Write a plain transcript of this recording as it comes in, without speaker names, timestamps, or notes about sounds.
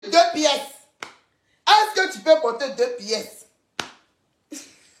2 pièces. Est-ce que tu peux porter 2 pièces?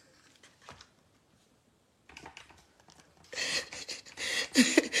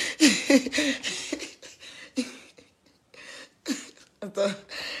 Attends.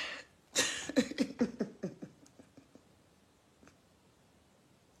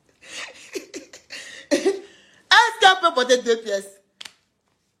 Est-ce qu'elle peut porter 2 pièces?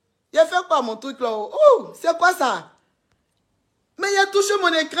 Il a fait quoi mon truc là? Oh, c'est quoi ça? Mais il a touché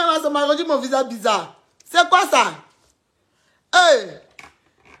mon écran là, ça m'a rendu mon visage bizarre. C'est quoi ça? Hey!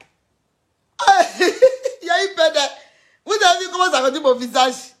 Hey! Il y a eu peur de... Vous avez vu comment ça a rendu mon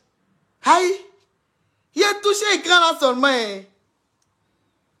visage? Aïe! Il a touché l'écran là seulement. Hein.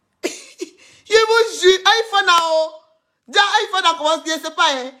 Je vous jure, iPhone a haut. Déjà iPhone a commencé, c'est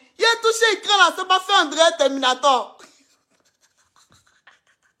pas hein. Il a touché l'écran là, ça m'a fait André Terminator.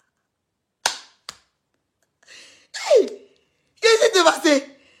 Hey! Qu'est-ce qui s'est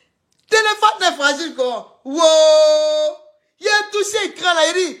passé? Téléphone est fragile quoi. Wow! Il a touché l'écran là,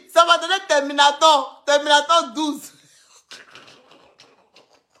 il dit, ça va donner Terminator. Terminator 12.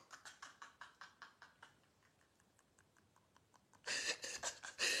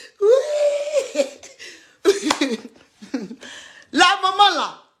 Oui! La maman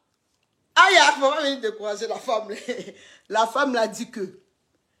là, aïe, il faut pas venir décourager la femme. La femme l'a dit que.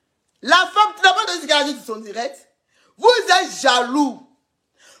 La femme, tu n'as pas de garder de son direct. Vous êtes jaloux.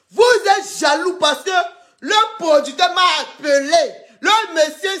 Vous êtes jaloux parce que le producteur m'a appelé. Le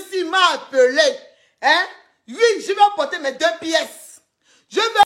monsieur ci m'a appelé. Hein? Oui, je vais apporter mes 2 pièces. Je vais